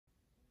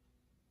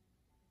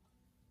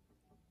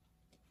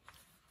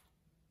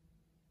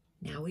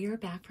Now we are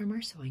back from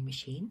our sewing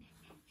machine,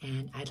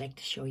 and I'd like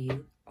to show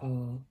you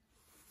all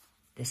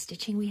the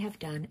stitching we have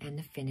done and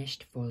the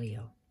finished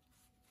folio.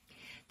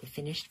 The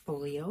finished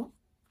folio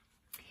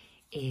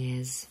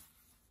is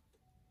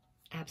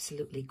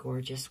absolutely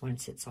gorgeous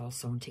once it's all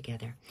sewn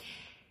together.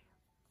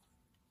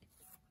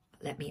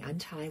 Let me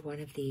untie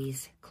one of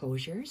these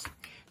closures.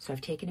 So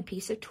I've taken a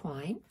piece of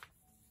twine,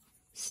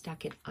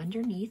 stuck it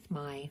underneath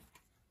my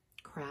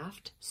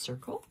craft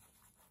circle,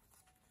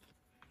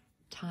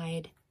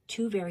 tied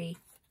 2 very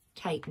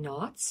tight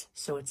knots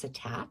so it's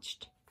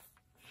attached,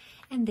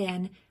 and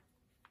then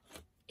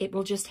it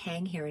will just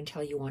hang here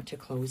until you want to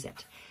close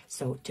it.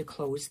 So to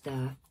close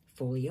the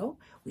folio,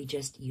 we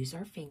just use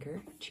our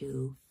finger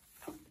to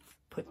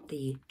put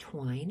the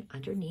twine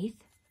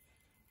underneath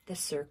the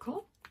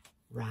circle,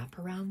 wrap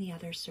around the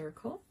other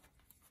circle.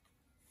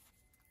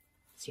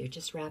 So you're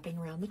just wrapping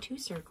around the 2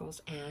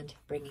 circles and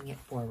bringing it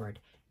forward.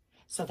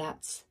 So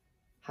that's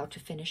how to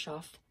finish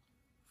off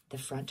the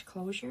front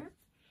closure,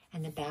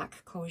 and the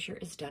back closure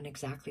is done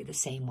exactly the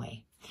same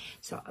way.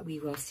 So we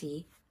will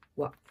see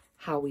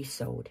how we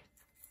sewed.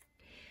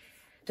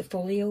 The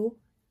folio,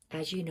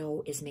 as you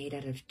know, is made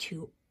out of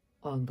 2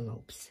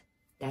 envelopes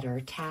that are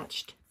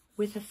attached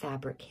with a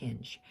fabric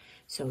hinge.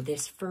 So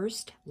this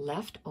first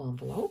left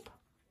envelope,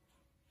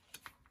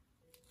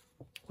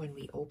 when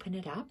we open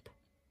it up,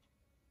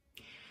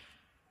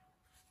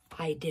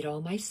 I did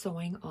all my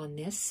sewing on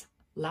this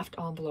left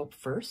envelope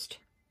first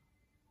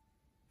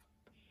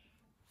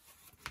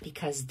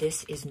because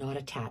this is not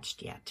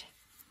attached yet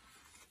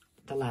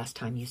the last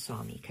time you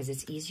saw me, because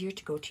it's easier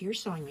to go to your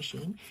sewing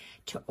machine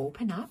to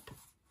open up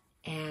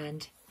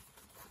and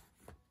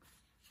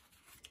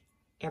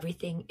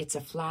everything. It's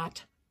a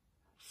flat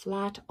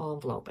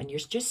envelope, and you're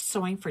just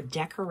sewing for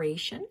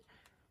decoration,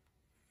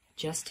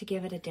 just to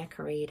give it a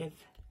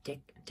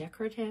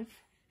decorative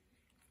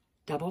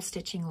double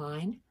stitching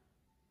line,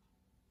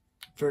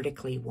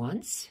 vertically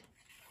once,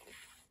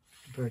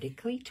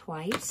 vertically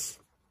twice,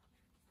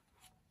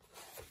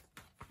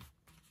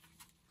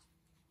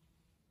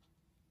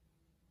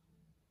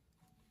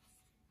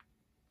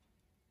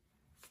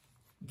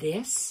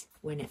 this,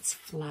 when it's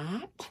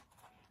flat,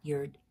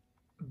 you're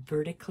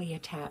vertically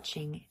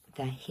attaching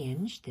the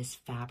hinge, this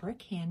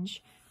fabric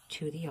hinge,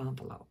 to the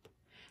envelope.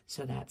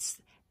 So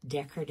that's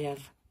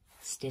decorative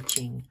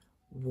stitching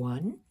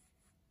 1,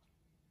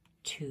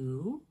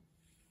 2,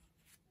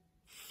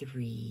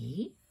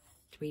 3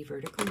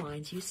 vertical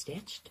lines you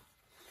stitched.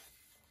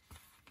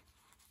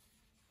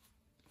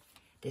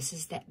 This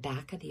is the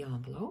back of the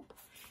envelope.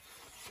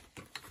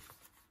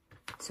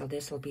 So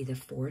this will be the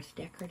 4th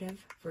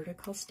decorative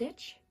vertical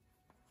stitch,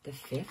 the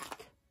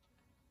 5th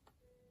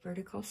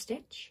vertical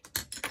stitch.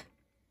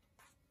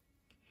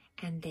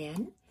 And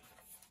then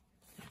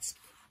let's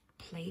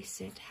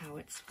place it how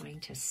it's going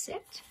to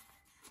sit,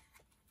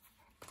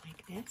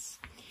 like this.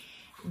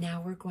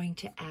 Now we're going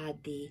to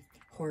add the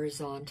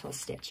horizontal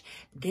stitch.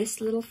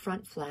 This little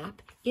front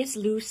flap is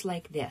loose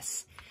like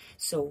this.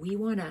 So we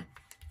want to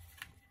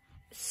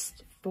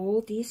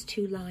fold these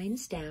 2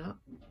 lines down,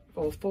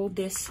 or fold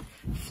this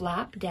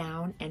flap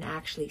down and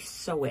actually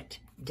sew it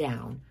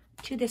down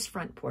to this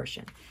front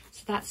portion.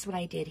 So that's what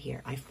I did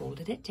here. I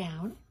folded it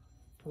down,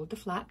 pulled the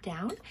flap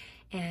down,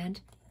 and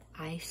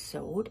I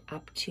sewed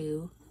up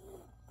to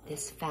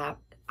this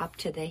up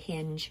to the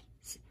hinge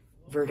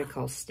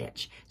vertical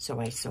stitch. So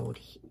I sewed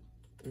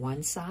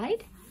one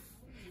side,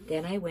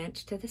 then I went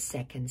to the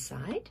second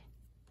side.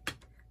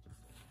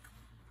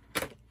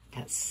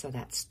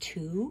 That's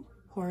 2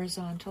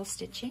 horizontal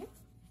stitching.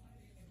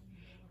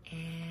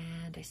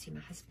 And I see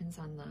my husband's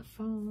on the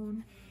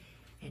phone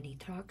and he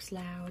talks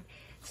loud.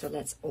 So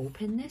let's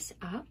open this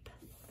up,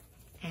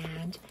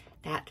 and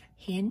that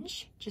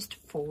hinge, just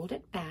fold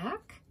it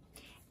back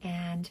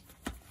and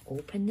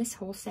open this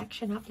whole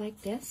section up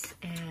like this,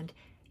 and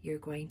you're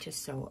going to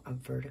sew a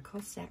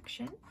vertical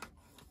section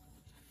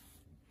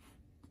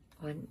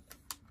on.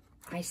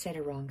 I said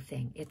a wrong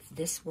thing. It's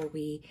this will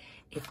be,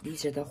 if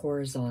these are the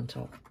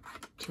horizontal,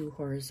 2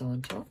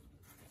 horizontal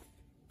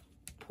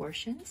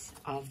portions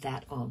of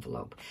that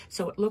envelope.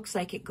 So it looks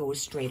like it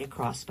goes straight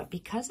across, but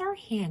because our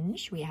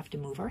hinge, we have to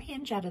move our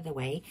hinge out of the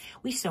way,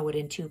 we sew it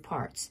in 2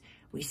 parts.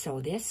 We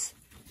sew this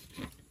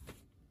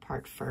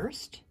part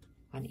first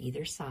on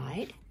either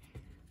side,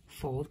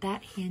 fold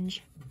that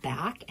hinge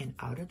back and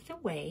out of the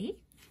way,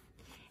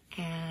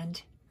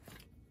 and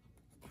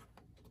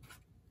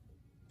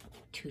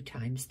 2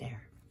 times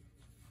there.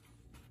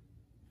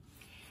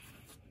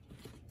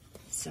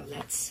 So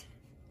let's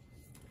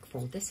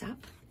fold this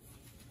up.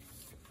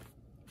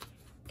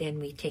 Then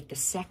we take the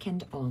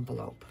second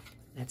envelope.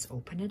 Let's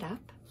open it up.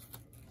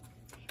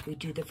 We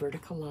do the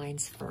vertical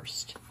lines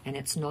first, and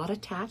it's not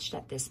attached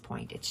at this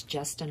point. It's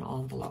just an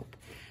envelope.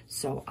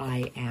 So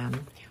I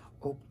am,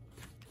 oh,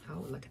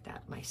 look at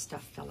that. My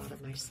stuff fell out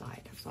of my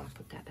slide. So I'll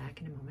put that back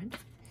in a moment.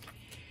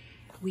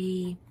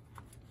 We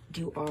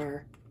do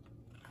our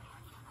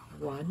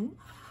 1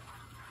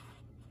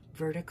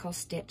 vertical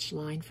stitch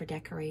line for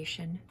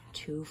decoration,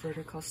 2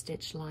 vertical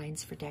stitch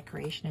lines for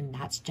decoration, and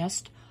that's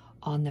just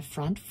on the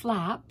front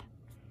flap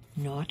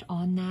not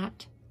on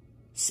that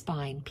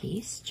spine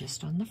piece,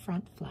 just on the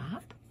front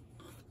flap.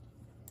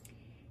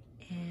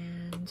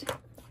 And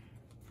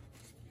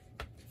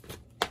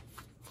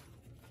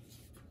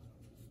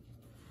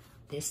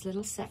this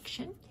little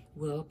section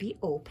will be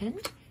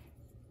opened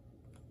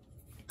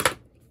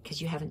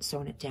because you haven't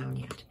sewn it down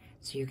yet.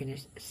 So you're going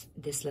to,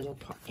 this little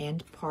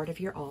end part of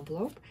your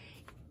envelope,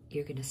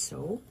 you're going to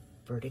sew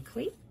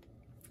vertically,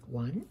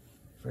 1,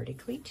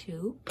 vertically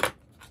 2,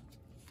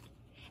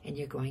 and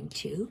you're going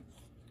to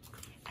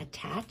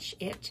attach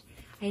it.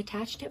 I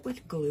attached it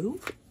with glue.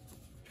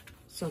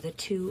 So the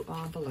 2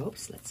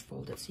 envelopes, let's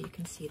fold it so you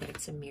can see that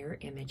it's a mirror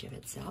image of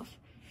itself.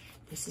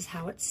 This is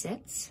how it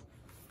sits.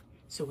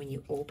 So when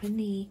you open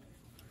the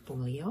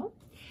folio,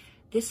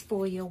 this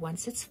folio,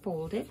 once it's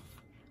folded,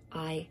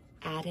 I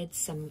added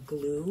some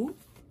glue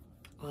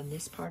on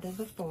this part of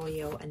the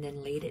folio and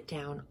then laid it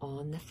down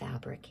on the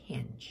fabric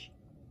hinge.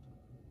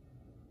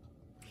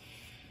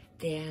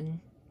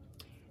 Then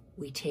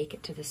we take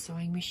it to the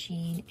sewing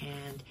machine,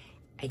 and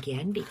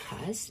again,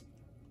 because,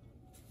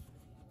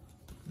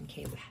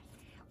 okay,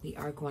 we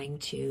are going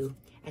to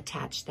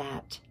attach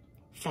that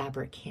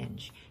fabric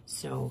hinge.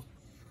 So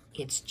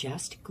it's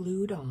just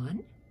glued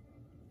on.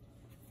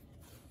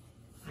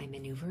 I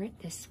maneuver it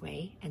this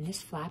way, and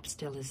this flap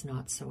still is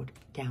not sewed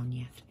down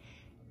yet.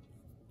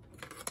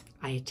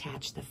 I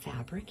attach the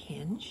fabric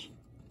hinge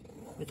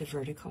with a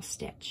vertical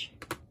stitch.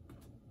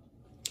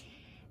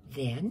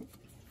 Then,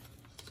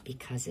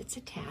 because it's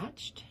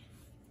attached,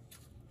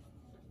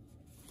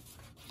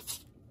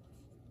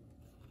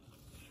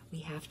 we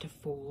have to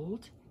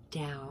fold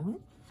down.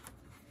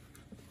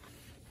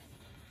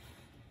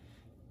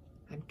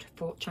 I'm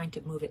trying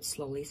to move it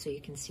slowly so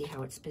you can see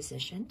how it's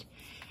positioned.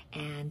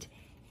 And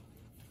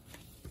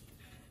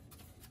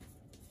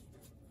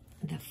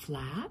the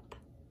flap,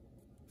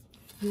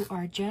 you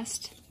are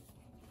just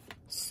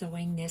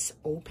sewing this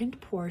opened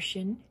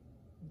portion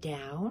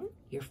down.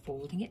 You're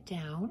folding it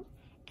down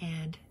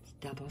and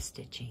double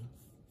stitching.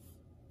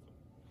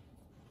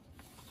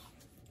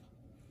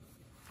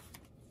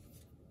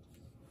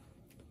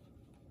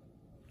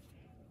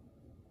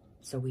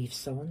 So we've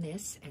sewn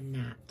this and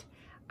that.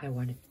 I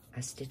wanted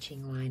a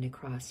stitching line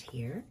across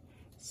here.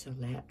 So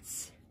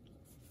let's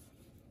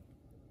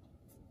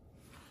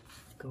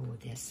go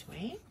this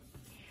way.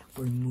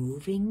 We're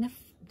moving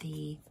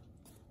the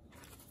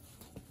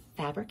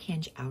fabric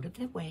hinge out of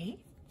the way,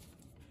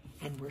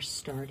 and we're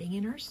starting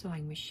in our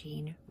sewing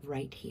machine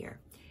right here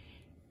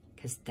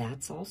because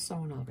that's all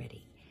sewn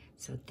already.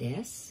 So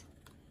this,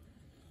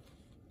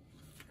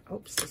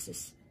 oops, this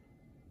is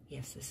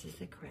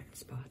the correct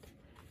spot.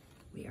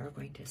 We are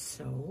going to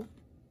sew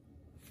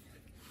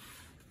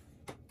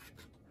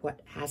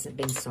what hasn't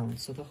been sewn.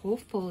 So the whole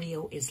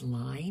folio is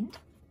lined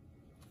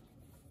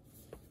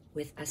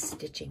with a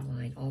stitching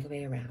line all the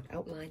way around,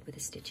 outlined with a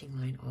stitching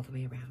line all the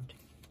way around.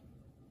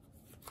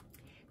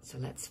 So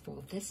let's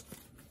fold this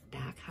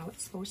back how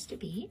it's supposed to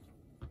be.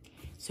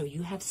 So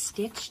you have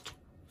stitched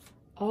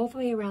all the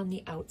way around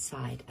the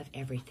outside of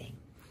everything.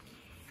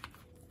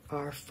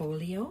 Our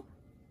folio,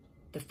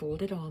 the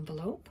folded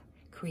envelope,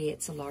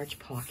 creates a large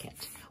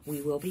pocket.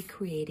 We will be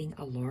creating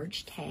a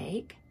large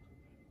tag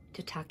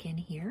to tuck in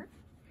here.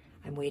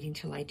 I'm waiting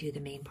till I do the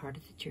main part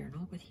of the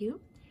journal with you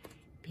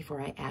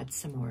before I add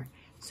some more.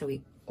 So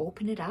we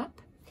open it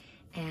up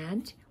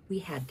and we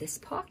had this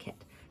pocket.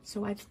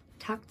 So I've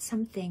tucked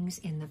some things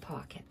in the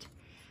pocket.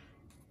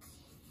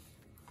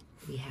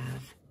 We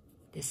have,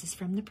 this is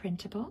from the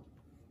printable,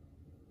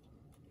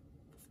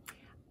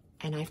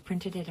 and I've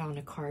printed it on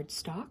a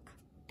cardstock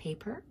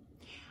paper.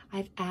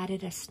 I've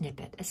added a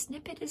snippet. A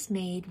snippet is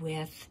made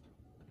with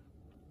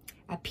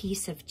a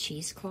piece of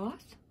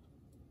cheesecloth,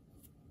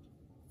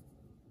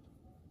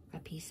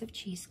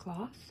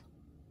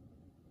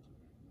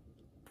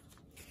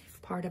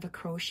 part of a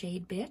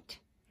crocheted bit,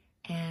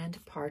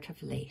 and part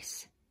of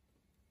lace.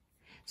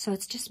 So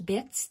it's just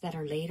bits that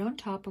are laid on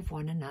top of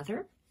one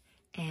another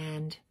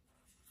and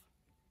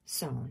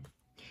sewn.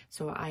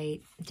 So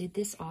I did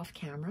this off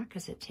camera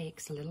because it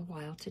takes a little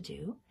while to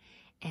do,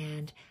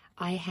 and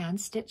I hand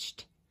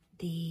stitched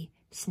the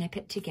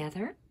snippet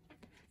together.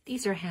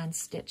 These are hand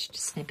stitched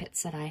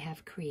snippets that I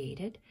have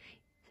created,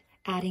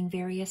 adding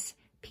various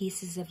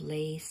pieces of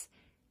lace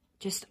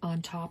just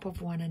on top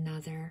of one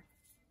another,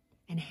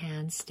 and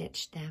hand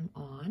stitched them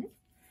on.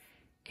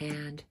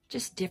 And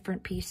just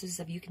different pieces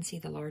of, you can see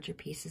the larger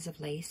pieces of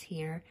lace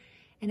here,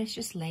 and it's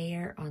just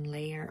layer on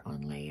layer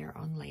on layer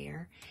on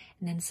layer,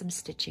 and then some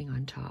stitching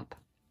on top.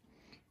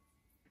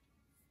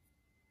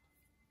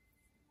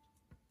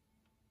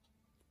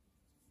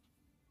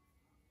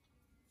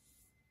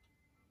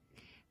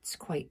 It's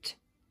quite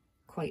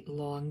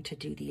long to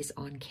do these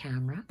on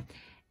camera,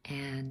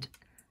 and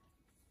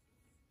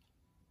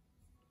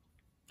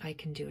I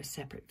can do a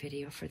separate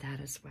video for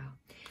that as well.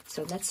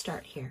 So let's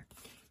start here.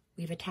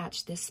 We've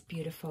attached this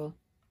beautiful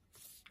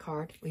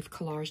card. We've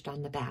collaged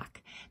on the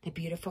back. The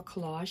beautiful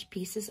collage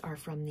pieces are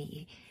from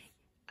the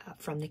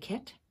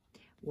kit.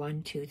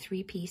 1, 2,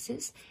 3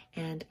 pieces.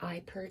 And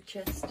I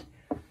purchased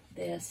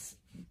this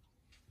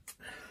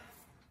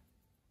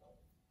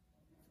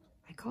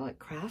call it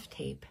craft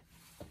tape.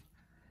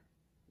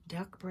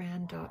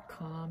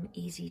 Duckbrand.com,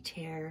 Easy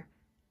Tear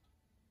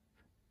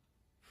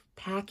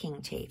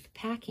packing tape.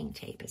 Packing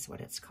tape is what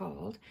it's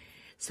called.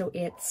 So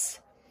it's,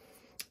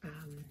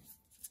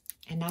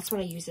 and that's what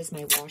I use as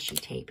my washi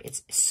tape.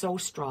 It's so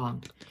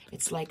strong.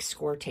 It's like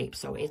score tape,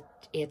 so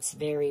it's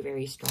very,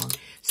 very strong.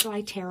 So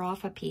I tear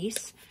off a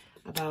piece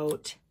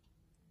about,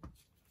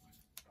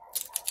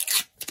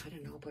 I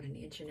don't know, about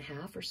 1.5 inches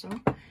or so.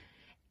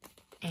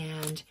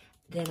 And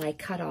then I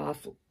cut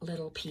off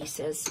little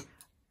pieces,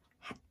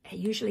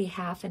 usually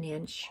 1/2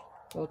 inch.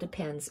 Well, it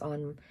depends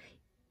on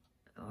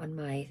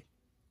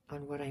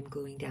what I'm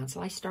gluing down.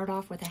 So I start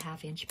off with a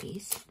 1/2 inch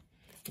piece,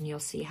 and you'll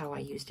see how I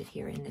used it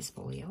here in this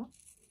folio.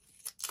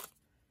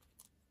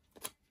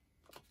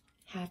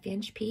 1/2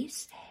 inch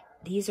piece.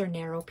 These are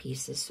narrow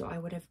pieces, so I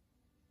would have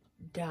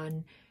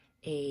done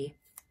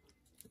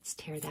let's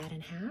tear that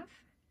in half.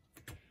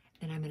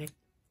 And I'm going to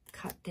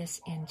cut this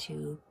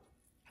into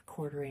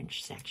 1/4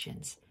 inch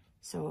sections.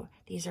 So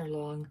these are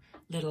long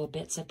little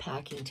bits of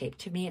packing tape.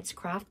 To me, it's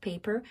craft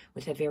paper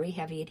with a very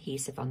heavy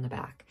adhesive on the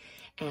back.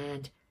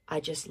 And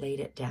I just laid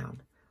it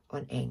down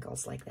on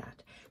angles like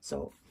that.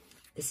 So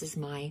this is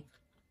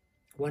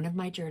one of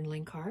my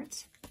journaling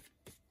cards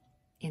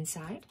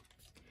inside.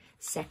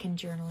 Second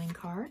journaling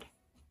card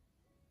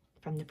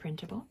from the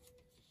printable.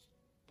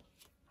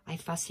 I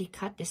fussy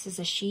cut. This is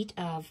a sheet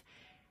of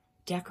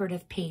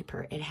decorative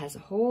paper. It has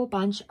a whole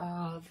bunch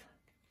of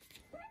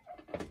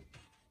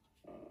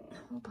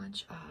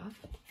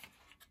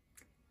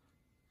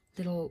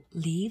little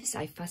leaves.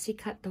 I fussy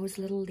cut those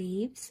little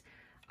leaves.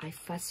 I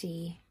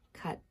fussy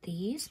cut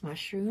these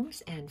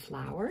mushrooms and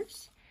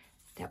flowers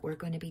that we're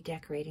going to be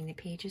decorating the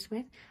pages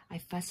with. I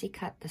fussy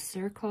cut the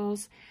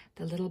circles,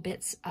 the little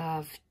bits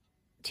of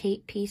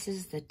tape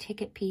pieces, the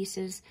ticket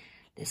pieces,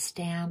 the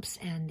stamps,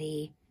 and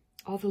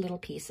all the little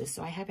pieces.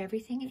 So I have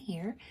everything in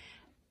here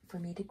for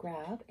me to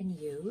grab and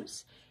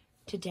use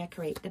to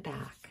decorate the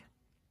back.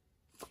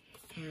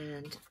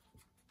 And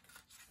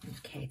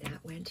okay,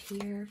 that went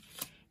here.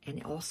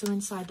 And also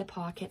inside the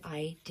pocket,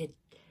 I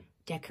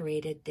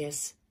decorated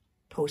this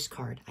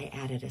postcard. I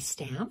added a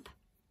stamp,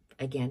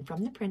 again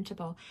from the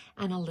printable,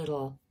 and a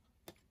little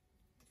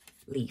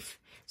leaf.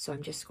 So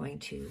I'm just going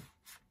to,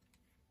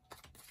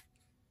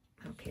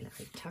 okay, let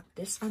me tuck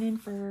this one in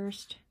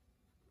first.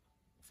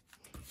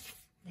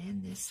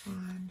 Then this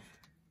one.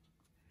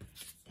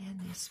 Then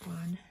this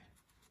one.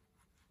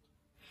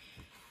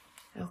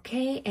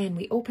 Okay, and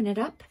we open it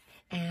up,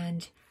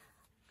 and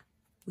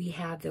we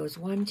have those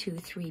 1, 2,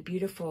 3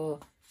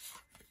 beautiful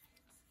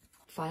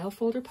file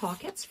folder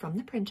pockets from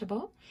the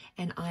printable,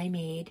 and I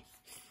made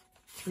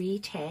 3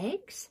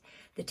 tags.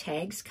 The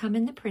tags come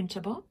in the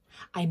printable.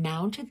 I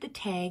mounted the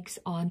tags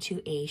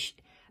onto a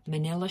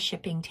manila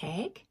shipping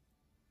tag.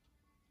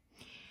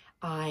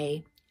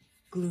 I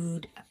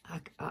glued,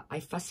 I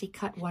fussy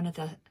cut one of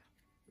the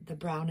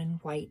brown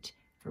and white,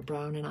 or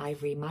brown and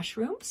ivory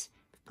mushrooms,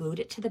 glued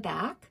it to the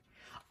back.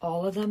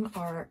 All of them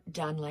are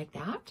done like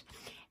that.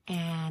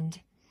 And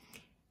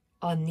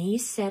on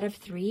these set of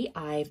 3,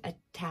 I've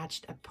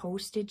attached a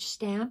postage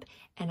stamp,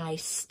 and I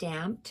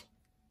stamped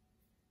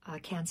a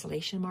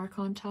cancellation mark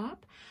on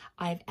top.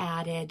 I've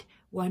added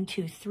 1,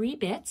 2, 3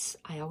 bits.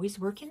 I always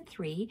work in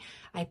 3.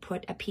 I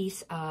put a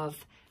piece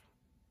of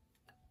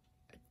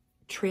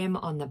trim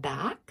on the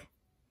back,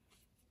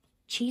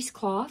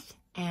 cheesecloth,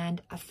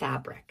 and a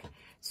fabric.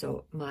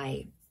 So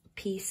my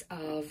piece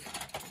of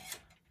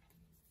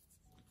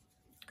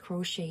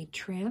crocheted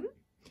trim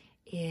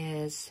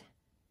is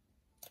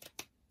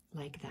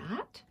like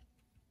that.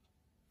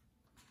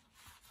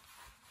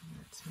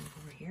 Let's move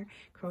over here.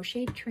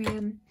 Crocheted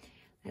trim.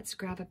 Let's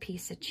grab a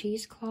piece of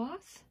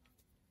cheesecloth.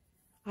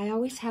 I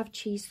always have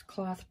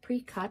cheesecloth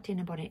pre-cut in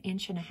about 1.5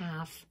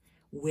 inches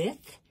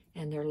width,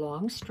 and they're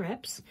long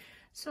strips.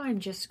 So I'm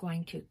just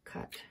going to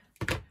cut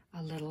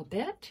a little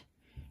bit,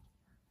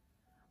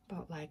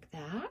 about like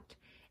that.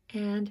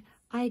 And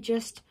I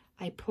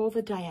pull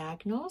the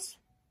diagonals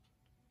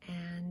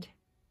and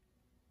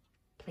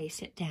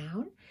place it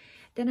down.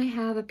 Then I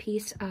have a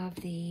piece of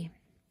the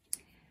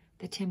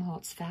Tim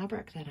Holtz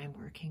fabric that I'm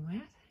working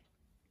with.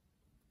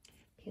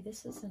 Okay,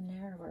 this is a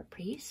narrower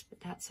piece,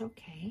 but that's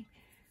okay.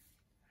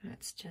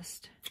 Let's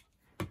just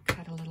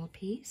cut a little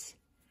piece.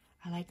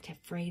 I like to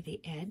fray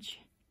the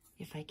edge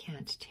if I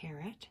can't tear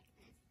it.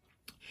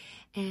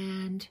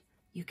 And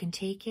you can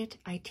take it,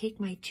 I take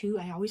my 2,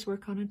 I always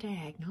work on a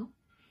diagonal,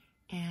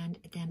 and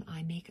then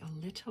I make a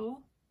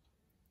little,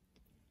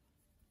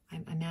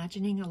 I'm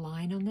imagining a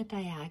line on the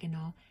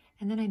diagonal,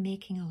 and then I'm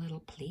making a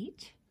little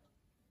pleat.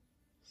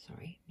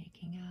 Sorry,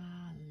 making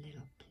a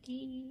little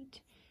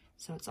pleat.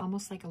 So it's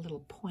almost like a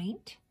little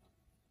point,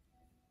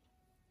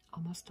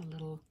 almost a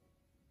little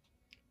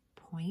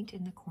point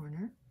in the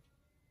corner,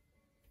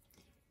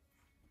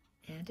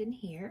 and in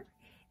here,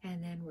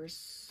 and then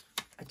where's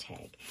a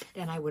tag.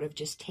 Then I would have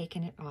just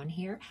taken it on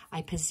here.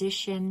 I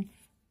position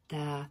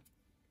the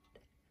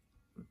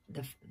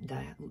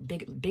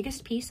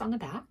biggest piece on the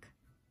back.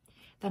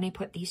 Then I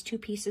put these 2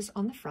 pieces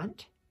on the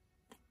front.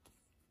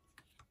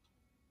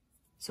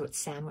 so it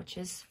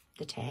sandwiches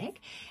the tag.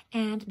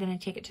 And then I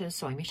take it to the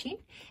sewing machine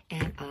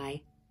and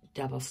I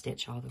double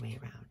stitch all the way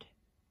around.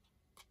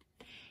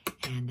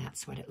 And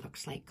that's what it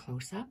looks like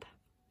close up.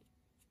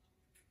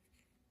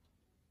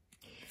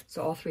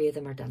 So all three of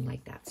them are done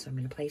like that. So I'm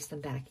going to place them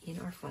back in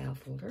our file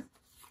folder.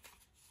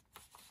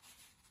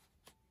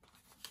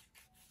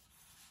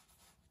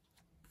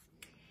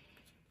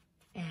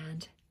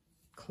 And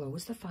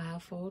close the file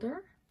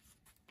folder.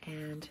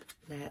 And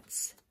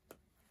let's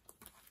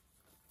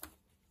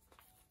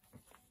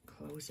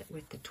close it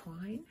with the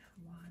twine.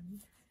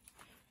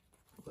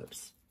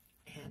 Whoops.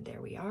 And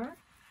there we are.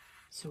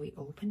 So we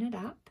open it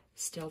up,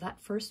 still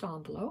that first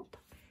envelope.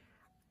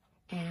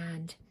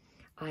 And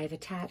I've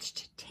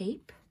attached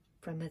tape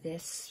from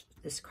this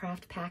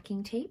craft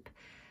packing tape,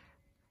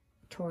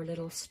 tore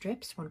little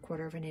strips,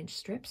 1/4 of an inch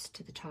strips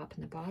to the top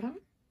and the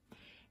bottom.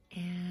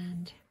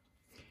 And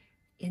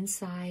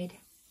inside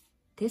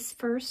this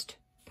first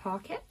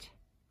pocket,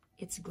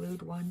 it's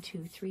glued 1,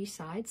 2, 3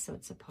 sides, so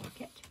it's a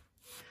pocket.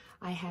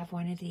 I have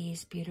one of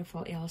these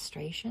beautiful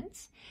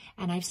illustrations,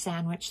 and I've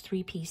sandwiched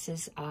 3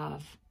 pieces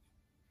of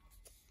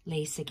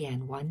lace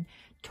again. One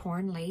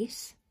torn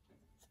lace,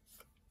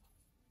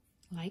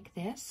 like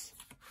this.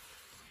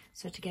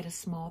 So to get a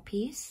small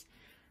piece,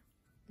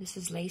 this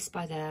is lace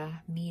by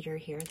the meter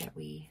here that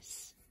we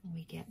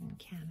get in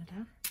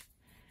Canada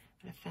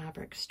at a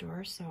fabric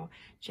store. So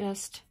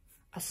just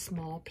a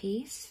small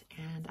piece,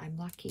 and I'm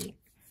lucky.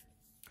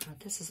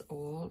 This is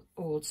old,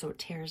 so it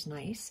tears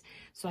nice.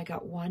 So I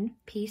got 1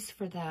 piece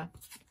for the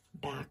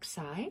back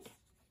side.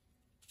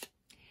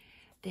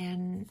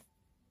 Then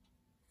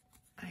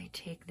I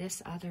take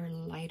this other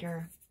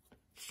lighter,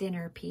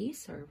 thinner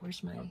piece, or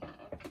where's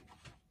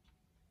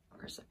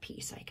a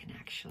piece I can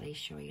actually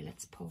show you.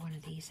 Let's pull one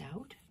of these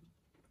out.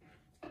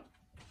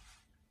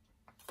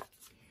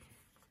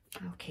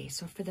 Okay,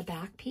 so for the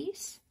back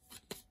piece,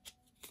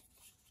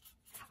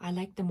 I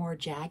like the more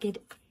jagged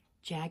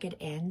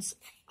ends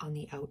on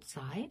the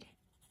outside.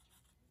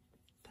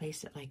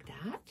 Place it like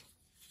that,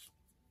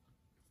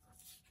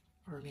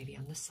 or maybe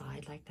on the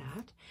side like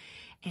that.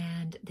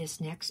 And this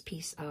next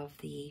piece of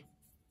the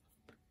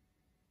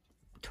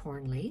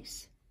torn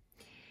lace,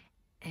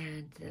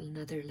 and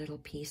another little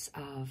piece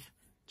of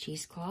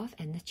cheesecloth.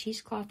 And the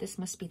cheesecloth, this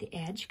must be the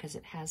edge because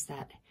it has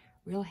that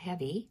real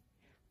heavy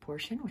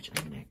portion, which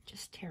I'm going to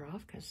just tear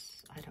off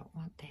because I don't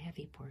want the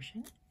heavy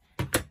portion.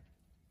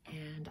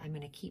 And I'm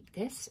going to keep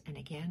this. And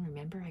again,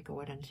 remember, I go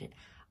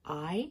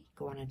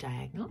on a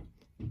diagonal.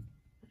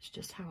 That's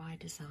just how I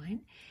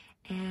design.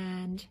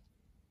 And,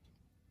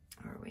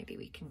 or maybe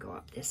we can go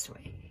up this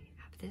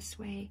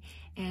way.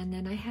 And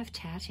then I have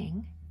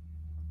tatting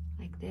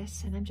like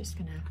this. And I'm just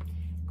going to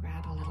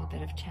grab a little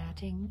bit of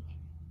tatting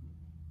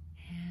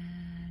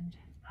and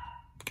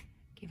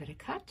give it a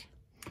cut.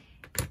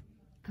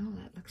 Oh,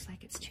 that looks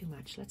like it's too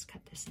much. Let's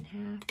cut this in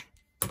half.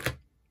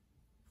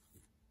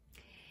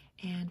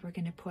 And we're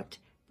going to put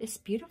this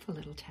beautiful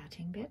little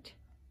tatting bit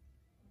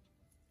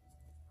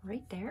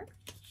right there.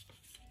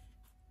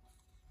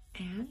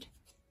 And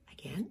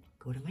again,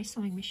 go to my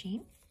sewing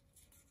machine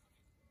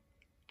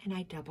and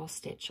I double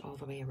stitch all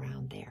the way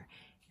around there.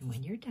 And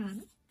when you're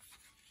done,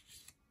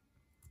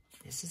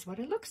 this is what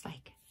it looks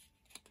like.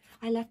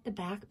 I left the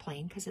back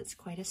plain because it's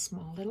quite a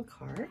small little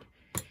card.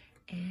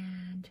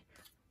 And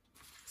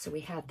so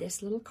we have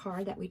this little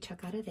card that we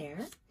took out of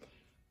there.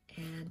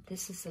 And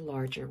this is the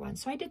larger one.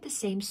 So I did the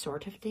same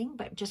sort of thing,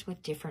 but just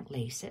with different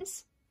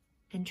laces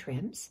and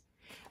trims.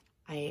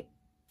 I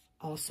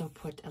also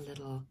put a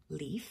little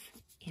leaf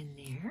in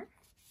there.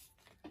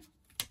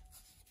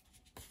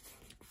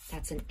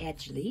 That's an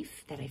edge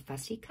leaf that I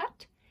fussy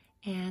cut.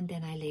 And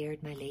then I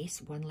layered my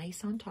lace, 1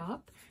 lace on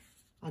top,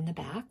 on the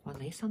back, 1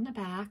 lace on the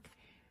back,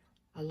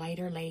 a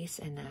lighter lace,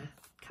 and a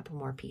couple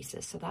more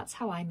pieces. So that's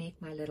how I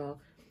make my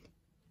little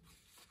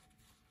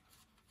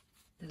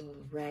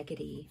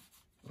raggedy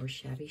or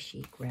shabby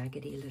chic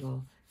raggedy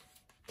little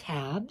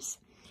tabs.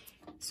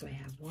 So I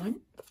have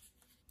 1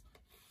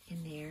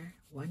 in there,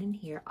 1 in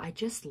here. I'm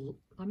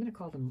going to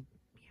call them,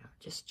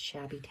 just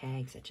shabby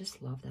tags. I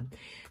just love them.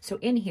 So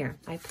in here,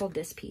 I pulled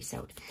this piece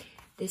out.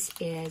 This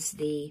is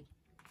the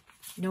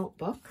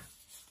notebook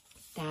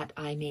that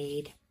I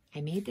made. I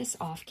made this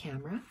off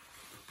camera,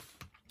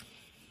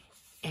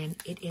 and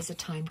it is a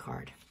time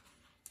card.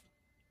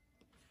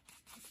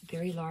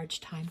 Very large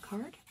time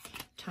card.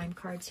 Time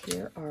cards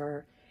here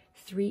are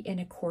 3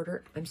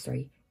 1/4, I'm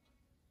sorry,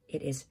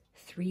 it is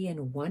 3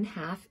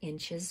 1/2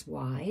 inches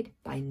wide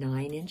by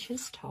 9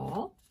 inches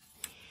tall.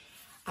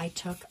 I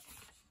took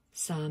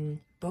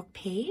some book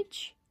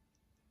page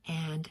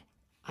and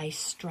I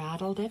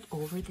straddled it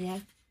over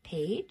the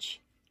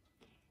page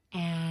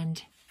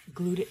and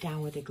glued it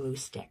down with a glue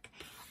stick.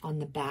 On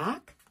the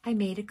back, I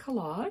made a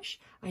collage.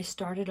 I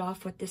started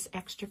off with this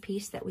extra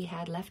piece that we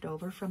had left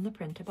over from the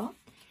printable,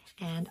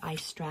 and I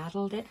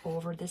straddled it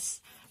over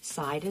this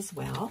side as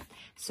well.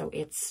 So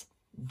it's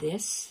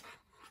this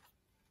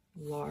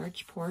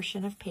large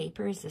portion of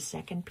paper is the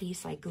second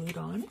piece I glued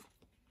on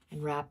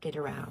and wrapped it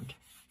around.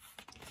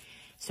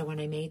 So when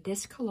I made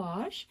this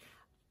collage,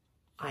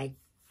 I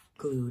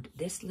glued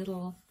this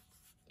little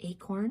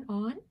acorn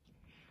on,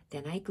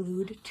 then I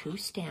glued 2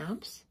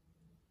 stamps,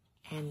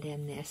 and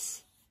then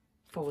this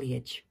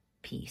foliage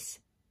piece.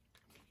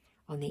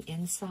 On the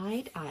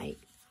inside, I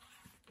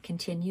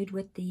continued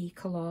with the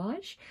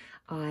collage.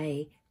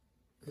 I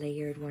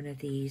layered one of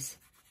these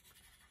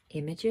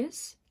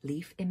images,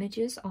 leaf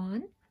images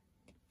on,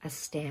 a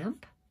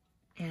stamp,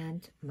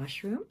 and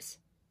mushrooms.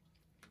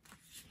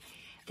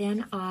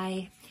 Then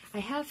I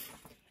have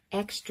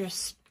extra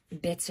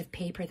bits of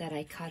paper that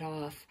I cut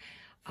off.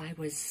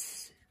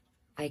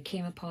 I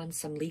came upon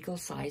some legal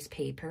size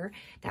paper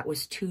that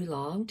was too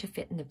long to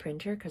fit in the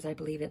printer, because I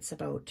believe it's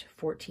about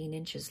 14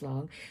 inches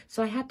long.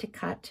 So I had to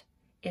cut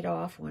it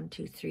off, 1,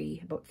 2,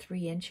 3, about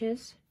 3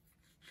 inches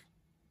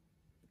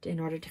in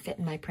order to fit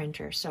in my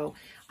printer. So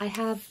I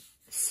have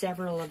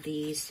several of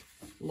these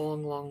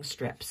long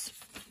strips.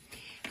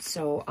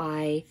 So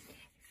I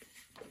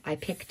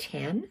picked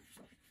 10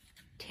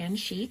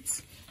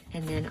 sheets,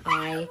 and then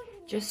I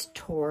just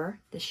tore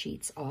the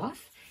sheets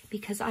off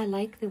because I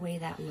like the way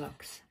that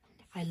looks.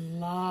 I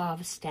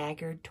love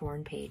staggered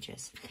torn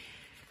pages.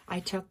 I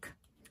took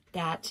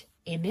that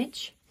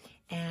image,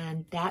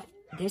 and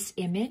this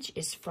image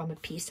is from a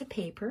piece of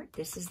paper.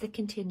 This is the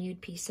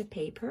continued piece of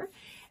paper,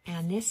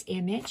 and this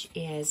image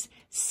is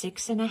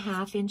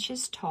 6.5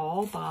 inches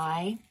tall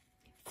by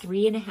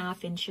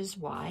 3.5 inches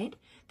wide,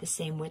 the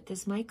same width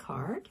as my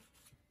card.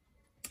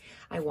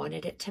 I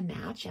wanted it to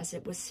match as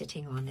it was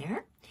sitting on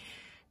there.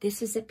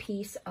 This is a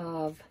piece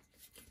of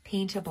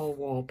paintable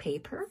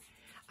wallpaper.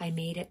 I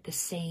made it the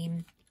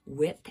same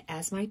width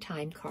as my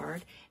time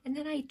card, and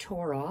then I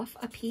tore off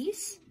a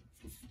piece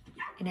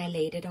and I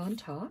laid it on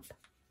top.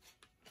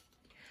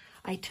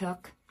 I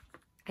took,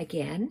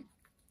 again,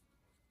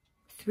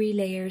 3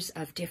 layers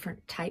of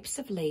different types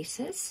of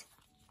laces,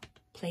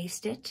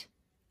 placed it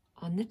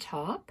on the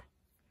top,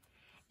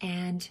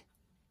 and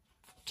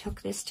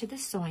took this to the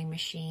sewing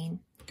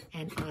machine,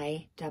 and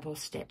I double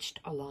stitched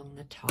along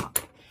the top.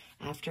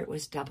 After it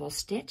was double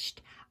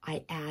stitched,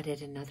 I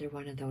added another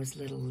one of those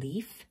little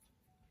leaf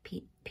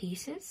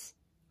pieces.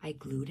 I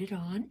glued it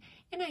on,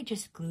 and I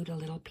just glued a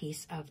little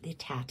piece of the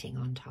tatting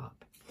on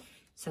top.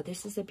 So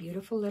this is a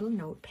beautiful little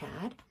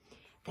notepad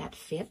that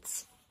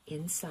fits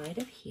inside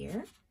of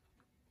here.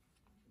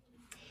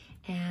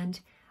 And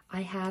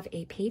I have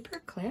a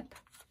paper clip,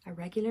 a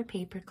regular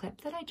paper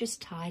clip that I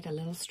just tied a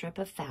little strip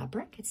of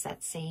fabric. It's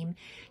that same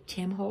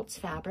Tim Holtz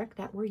fabric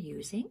that we're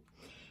using.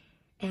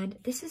 And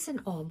this is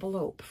an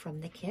envelope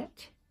from the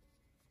kit.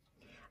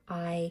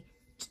 I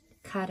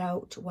cut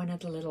out one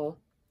of the little,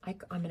 I'm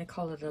going to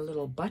call it a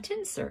little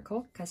button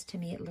circle, because to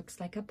me it looks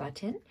like a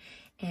button.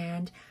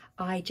 And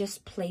I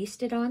just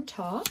placed it on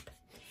top.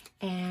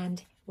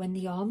 And when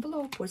the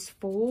envelope was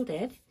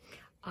folded,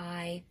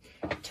 I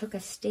took a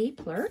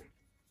stapler,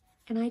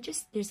 and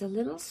there's a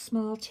little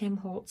small Tim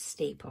Holtz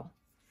staple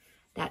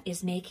that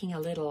is making a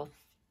little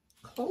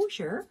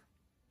closure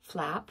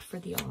flap for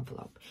the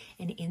envelope.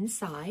 And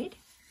inside,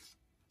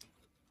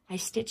 I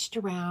stitched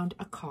around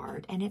a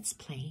card, and it's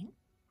plain,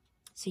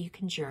 so you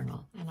can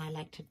journal. And I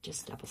like to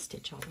just double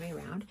stitch all the way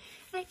around.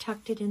 And I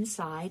tucked it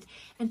inside,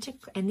 and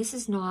this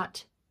is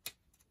not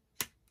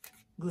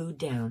glued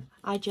down.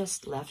 I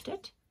just left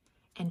it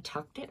and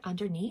tucked it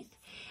underneath.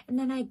 And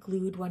then I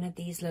glued one of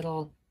these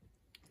little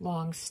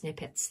long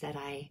snippets that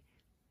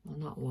well,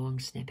 not long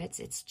snippets,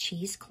 it's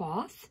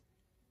cheesecloth,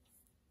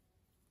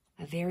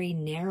 a very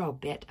narrow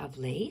bit of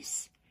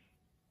lace,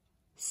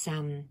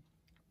 some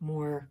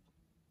more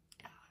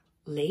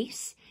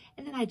lace,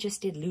 and then I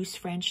just did loose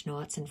French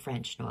knots and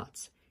French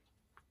knots.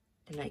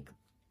 Then I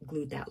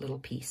glued that little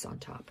piece on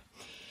top.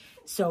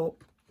 So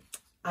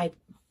I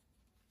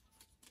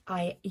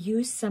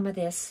used some of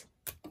this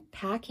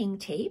packing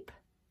tape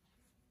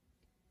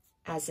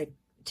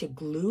to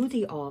glue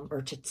the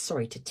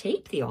to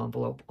tape the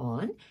envelope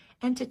on,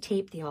 and to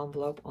tape the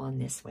envelope on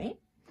this way.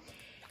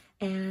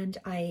 And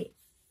I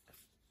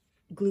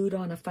glued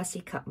on a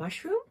fussy cut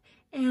mushroom,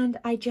 and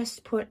I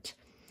just put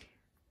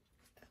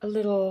a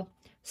little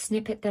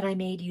snippet that I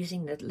made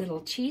using the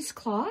little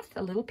cheesecloth,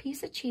 a little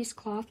piece of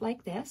cheesecloth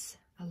like this,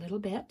 a little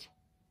bit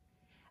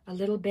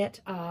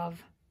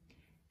of,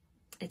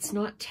 it's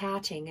not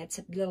tatting, it's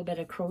a little bit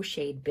of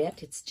crocheted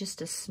bit, it's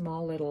just a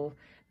small little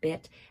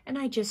bit, and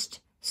I just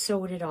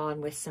sewed it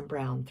on with some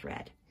brown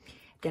thread.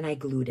 Then I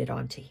glued it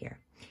onto here.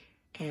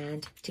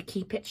 And to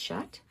keep it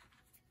shut,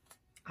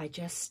 I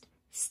just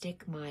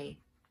stick my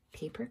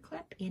paper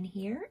clip in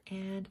here,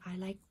 and I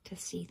like to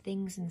see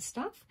things and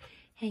stuff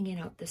hanging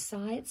out the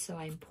side, so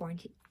I'm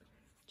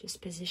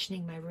just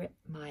positioning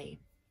my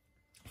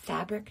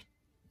fabric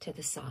to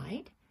the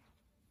side.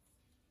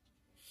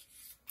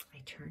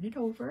 I turn it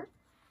over,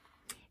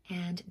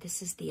 and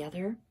this is the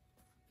other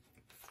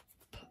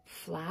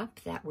flap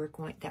that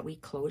we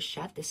close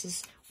shut.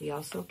 We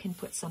also can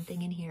put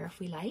something in here if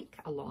we like,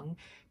 a long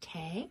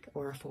tag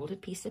or a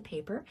folded piece of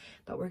paper,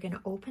 but we're going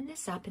to open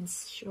this up and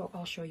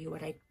I'll show you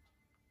what I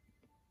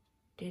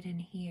did in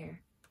here.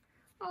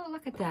 Oh,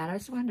 look at that. I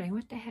was wondering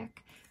what the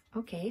heck.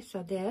 Okay,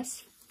 so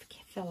this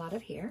fell out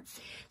of here.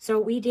 So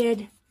we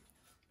did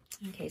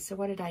Okay, so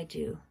what did I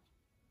do?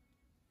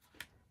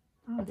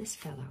 Oh, this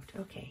fell out.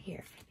 Okay,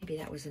 here. Maybe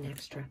that was an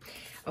extra.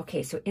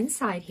 Okay, so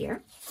inside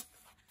here,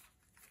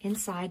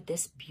 inside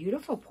this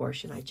beautiful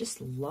portion, I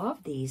just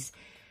love these.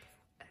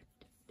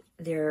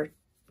 They're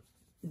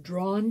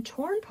drawn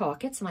torn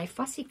pockets, and I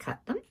fussy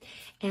cut them.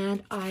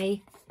 And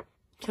I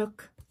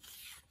took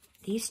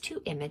these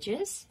two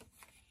images.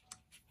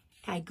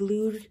 I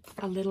glued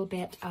a little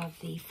bit of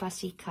the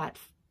fussy cut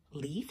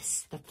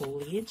leaves, the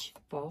foliage,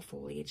 fall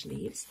foliage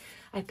leaves.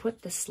 I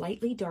put the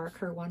slightly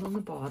darker one on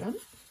the bottom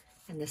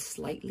and the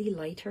slightly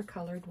lighter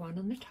colored one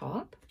on the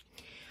top.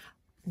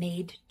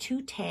 Made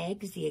two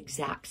tags the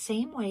exact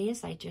same way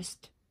as I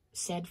just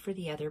said for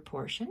the other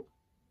portion.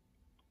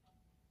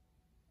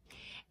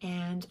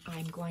 And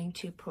I'm going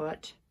to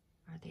put,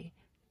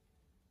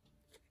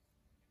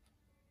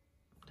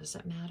 does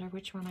it matter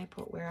which one I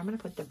put where? I'm going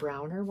to put the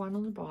browner one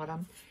on the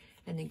bottom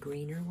and the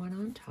greener one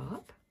on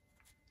top.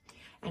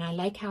 And I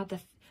like how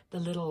the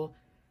little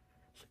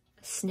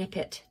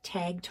snippet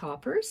tag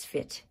toppers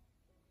fit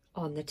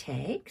on the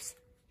tags.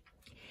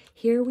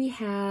 Here we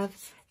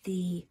have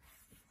the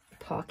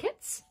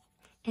pockets,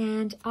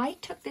 and I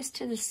took this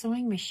to the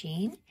sewing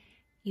machine.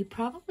 You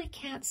probably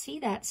can't see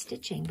that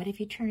stitching, but if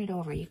you turn it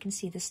over, you can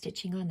see the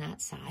stitching on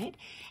that side.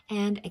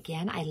 And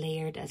again, I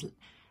layered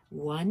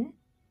one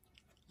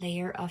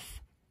layer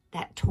of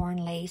that torn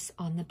lace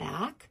on the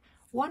back,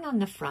 one on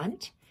the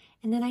front,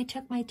 and then I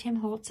took my Tim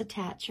Holtz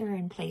attacher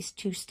and placed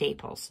two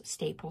staples,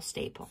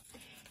 staple,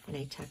 and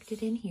I tucked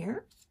it in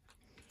here.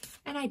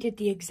 And I did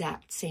the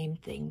exact same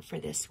thing for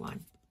this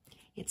one.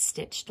 It's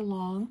stitched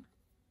along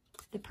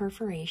the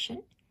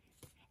perforation,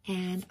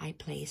 and I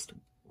placed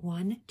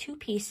two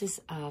pieces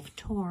of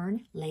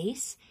torn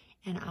lace,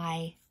 and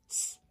I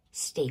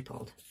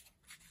stapled.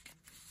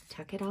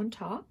 Tuck it on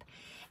top,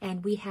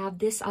 and we have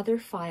this other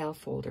file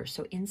folder.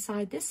 So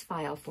inside this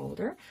file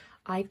folder,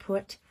 I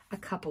put a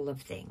couple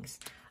of things.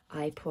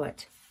 I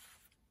put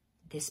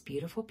this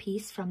beautiful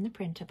piece from the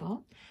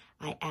printable.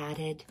 I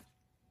added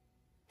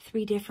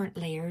 3 different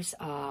layers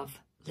of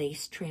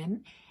lace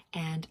trim,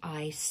 and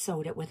I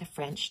sewed it with a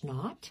French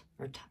knot,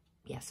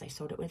 yes, I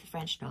sewed it with a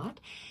French knot,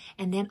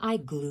 and then I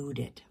glued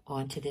it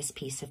onto this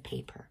piece of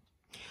paper.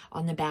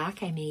 On the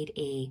back, I made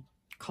a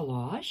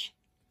collage,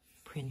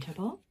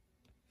 printable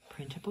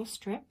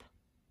strip,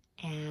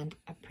 and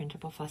a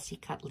printable fussy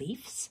cut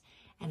leaves,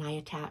 and I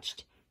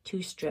attached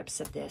 2 strips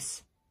of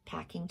this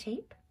packing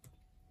tape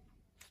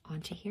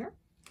onto here.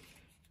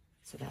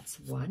 So that's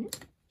one.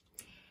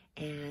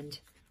 And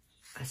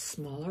a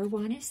smaller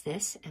one is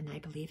this, and I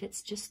believe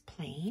it's just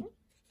plain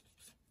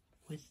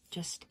with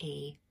just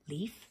a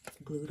leaf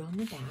glued on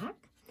the back.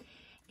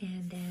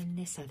 And then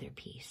this other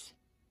piece,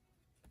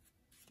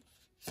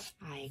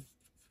 I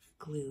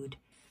glued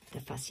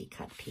the fussy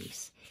cut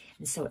piece.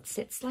 And so it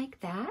sits like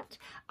that.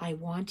 I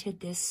wanted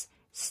this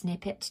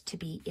snippet to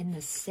be in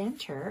the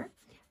center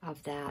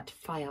of that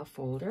file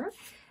folder.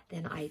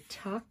 Then I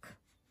tuck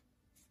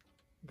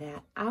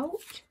that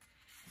out.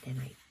 Then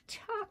I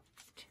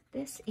tucked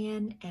this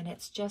in, and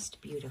it's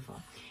just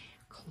beautiful.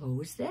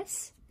 Close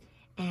this,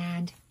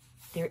 and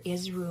there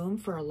is room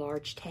for a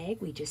large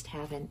tag. We just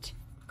haven't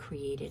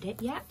created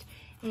it yet.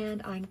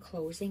 And I'm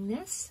closing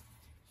this.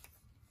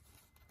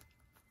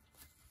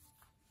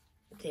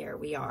 There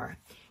we are.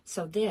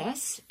 So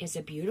this is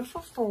a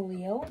beautiful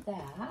folio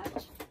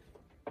that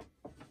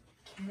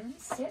can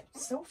sit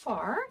so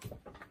far.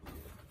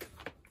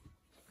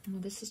 Well,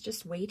 this is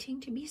just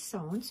waiting to be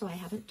sewn, so I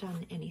haven't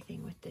done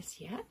anything with this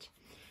yet.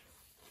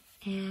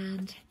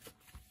 And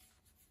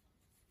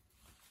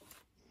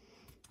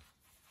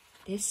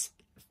this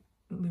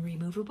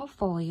removable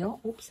folio,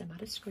 oops, I'm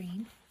out of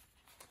screen.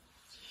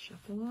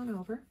 Shuffle on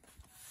over.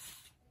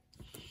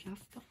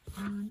 Shuffle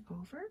on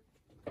over.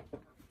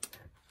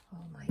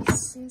 All my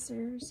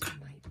scissors and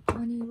my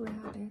bunny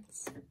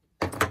rabbits.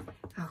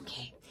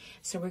 Okay,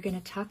 so we're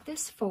going to tuck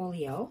this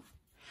folio.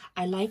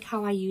 I like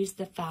how I use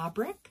the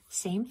fabric,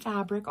 same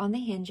fabric on the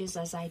hinges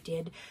as I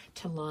did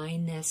to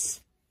line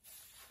this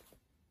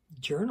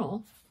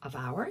journal of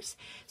ours.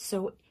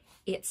 So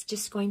it's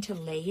just going to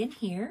lay in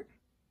here.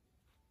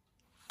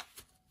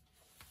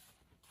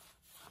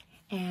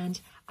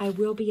 And I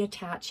will be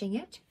attaching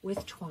it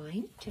with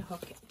twine to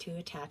hook it, to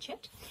attach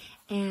it.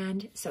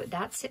 And so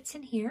that sits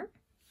in here.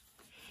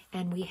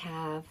 And we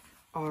have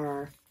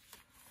our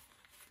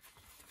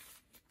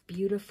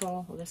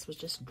beautiful, well, this was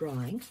just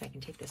drawing, so I can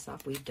take this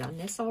off. We've done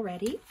this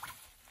already.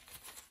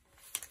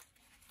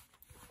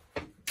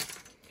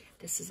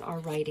 This is our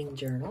writing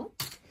journal.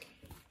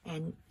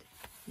 And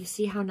you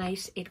see how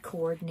nice it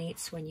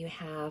coordinates when you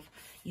have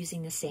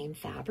using the same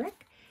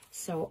fabric.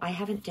 So I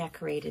haven't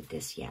decorated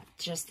this yet,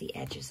 just the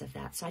edges of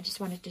that. So I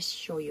just wanted to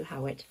show you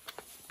how it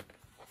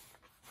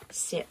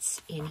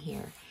sits in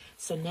here.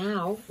 So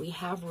now we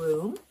have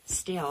room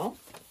still.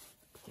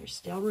 There's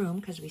still room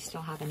because we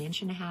still have 1.5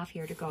 inches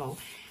here to go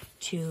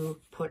to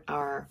put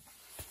our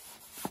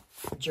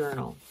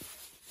journal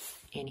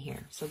in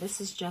here. So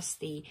this is just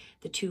the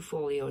 2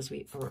 folios,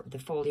 or the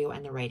folio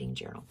and the writing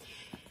journal.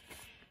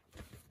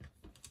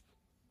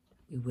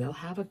 We will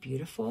have a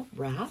beautiful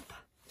wrap.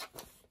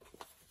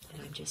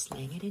 And I'm just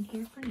laying it in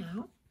here for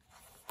now.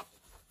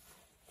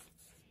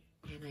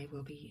 And I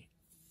will be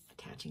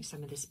attaching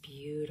some of this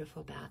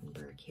beautiful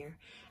Battenberg here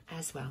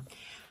as well.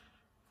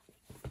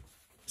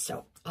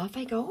 So off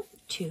I go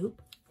to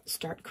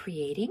start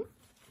creating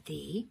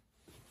the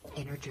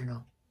inner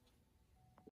journal.